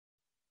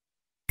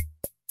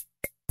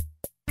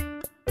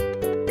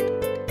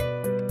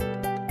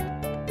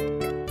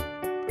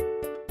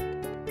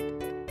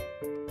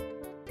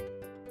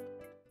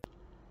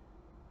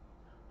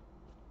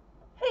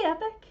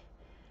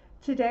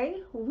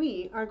Today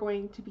we are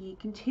going to be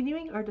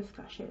continuing our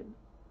discussion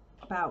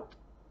about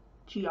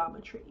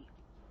geometry.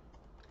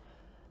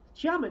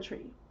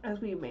 Geometry, as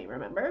we may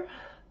remember,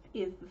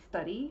 is the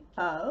study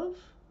of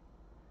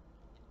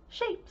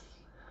shapes.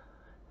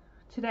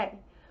 Today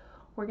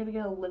we're going to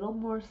get a little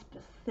more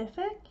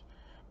specific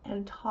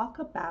and talk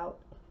about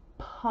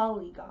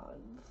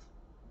polygons.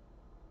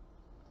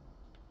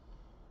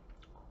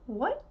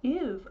 What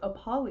is a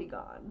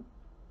polygon?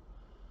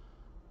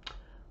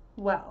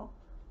 Well,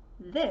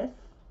 this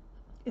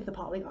is a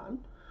polygon.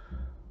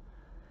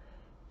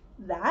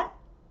 That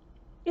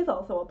is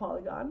also a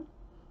polygon.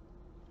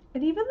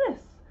 And even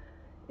this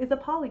is a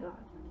polygon.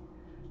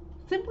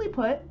 Simply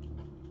put,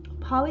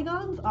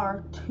 polygons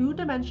are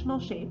two-dimensional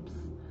shapes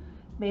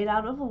made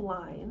out of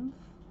lines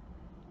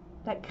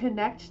that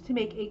connect to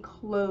make a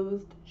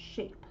closed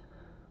shape.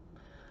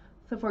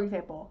 So for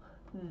example,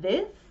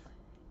 this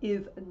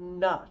is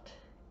not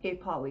a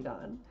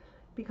polygon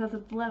because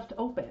it's left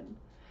open.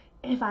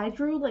 If I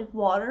drew like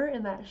water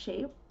in that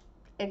shape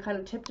and kind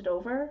of tipped it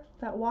over,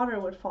 that water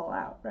would fall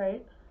out,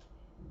 right?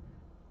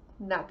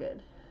 Not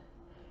good.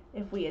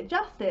 If we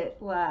adjust it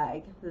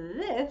like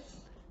this,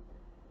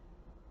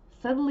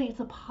 suddenly it's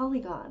a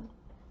polygon.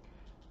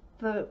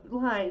 The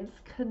lines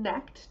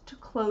connect to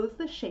close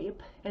the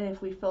shape, and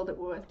if we filled it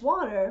with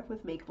water,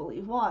 with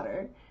make-believe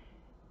water,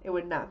 it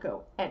would not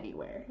go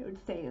anywhere. It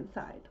would stay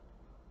inside.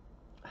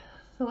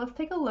 So let's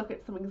take a look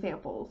at some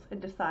examples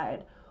and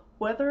decide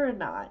whether or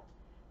not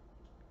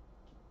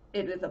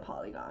it is a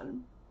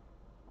polygon.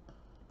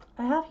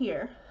 I have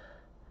here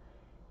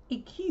a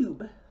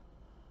cube.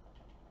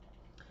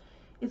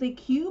 Is a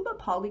cube a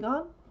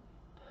polygon?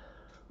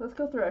 Let's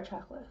go through our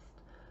checklist.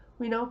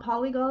 We know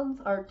polygons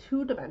are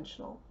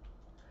two-dimensional.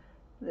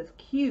 This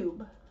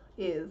cube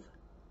is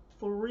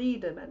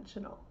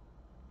three-dimensional.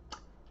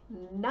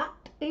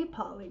 Not a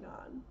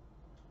polygon.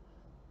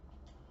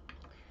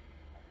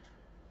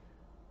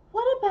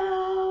 What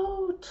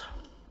about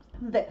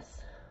this?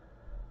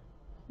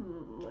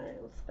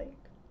 Let's think.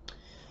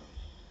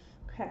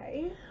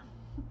 Okay.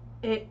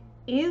 It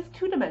is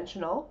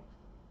two-dimensional.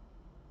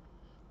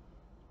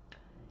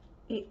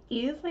 It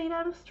is made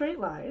out of straight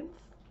lines.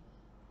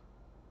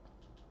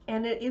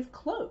 And it is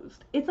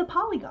closed. It's a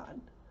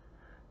polygon.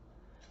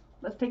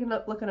 Let's take a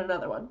look at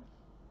another one.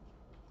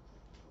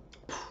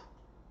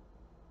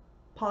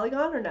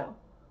 Polygon or no?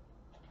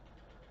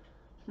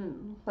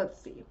 Let's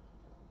see.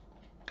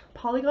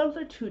 Polygons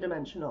are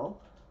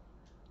two-dimensional.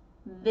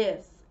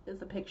 This is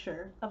a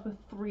picture of a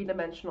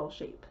three-dimensional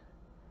shape.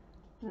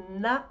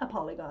 Not a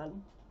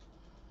polygon.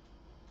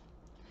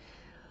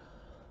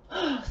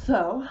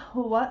 So,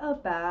 what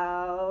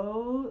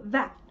about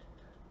that?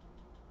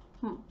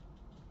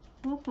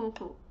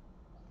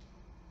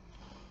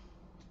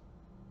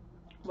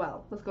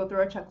 Well, let's go through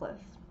our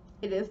checklist.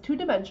 It is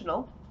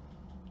two-dimensional.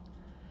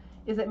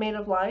 Is it made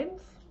of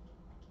lines?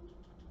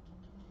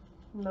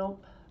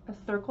 Nope. A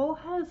circle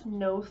has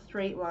no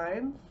straight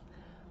lines.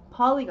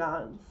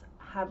 Polygons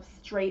have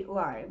straight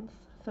lines.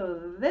 So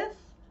this,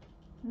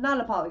 not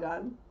a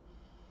polygon.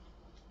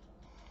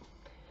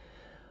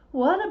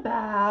 What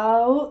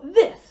about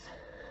this?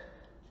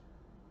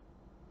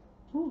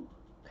 Ooh,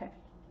 okay.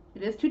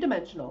 It is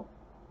two-dimensional.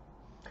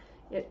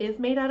 It is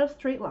made out of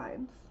straight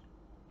lines.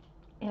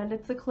 And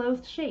it's a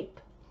closed shape.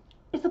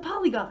 It's a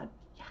polygon.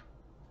 Yeah.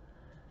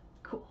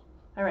 Cool.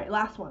 All right,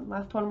 last one.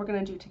 Last one we're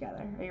going to do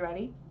together. Are you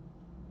ready?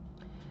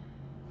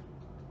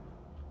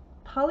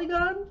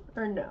 Polygon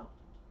or no?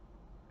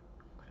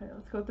 Okay,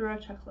 let's go through our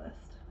checklist.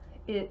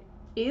 It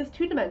is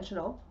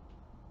two-dimensional.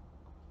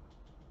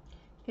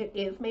 It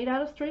is made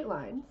out of straight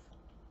lines.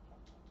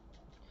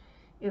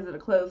 Is it a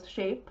closed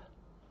shape?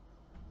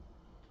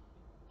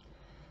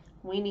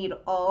 We need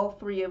all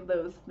three of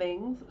those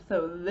things.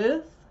 So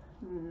this,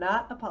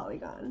 not a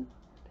polygon.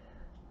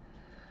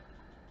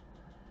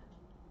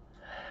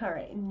 All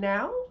right,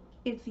 now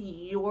it's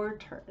your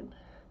turn.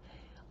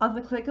 On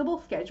the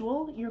clickable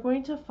schedule, you're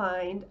going to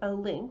find a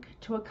link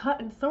to a cut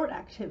and sort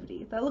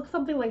activity that looks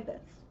something like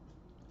this.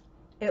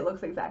 It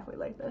looks exactly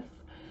like this.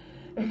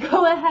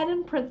 Go ahead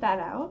and print that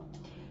out.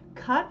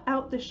 Cut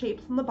out the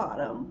shapes on the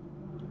bottom.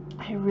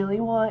 I really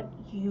want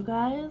you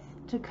guys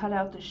to cut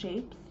out the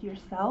shapes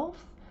yourselves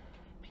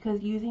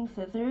because using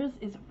scissors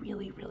is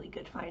really, really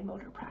good fine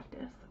motor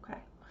practice, okay?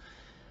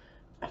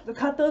 So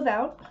cut those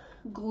out,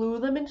 glue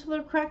them into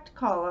the correct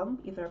column,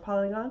 either a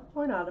polygon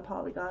or not a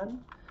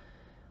polygon.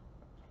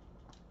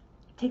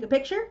 Take a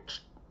picture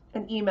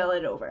and email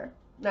it over.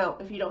 Now,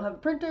 if you don't have a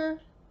printer,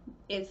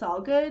 it's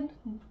all good,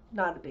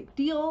 not a big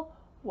deal.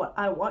 What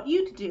I want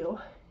you to do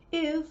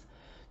is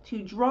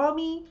to draw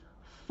me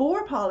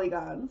 4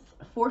 polygons,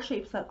 4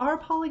 shapes that are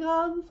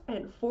polygons,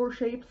 and 4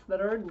 shapes that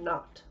are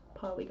not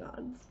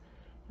polygons.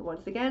 And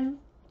once again,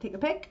 take a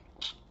pic,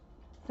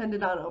 send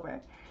it on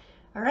over.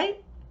 All right,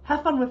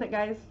 have fun with it,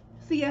 guys.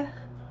 See ya.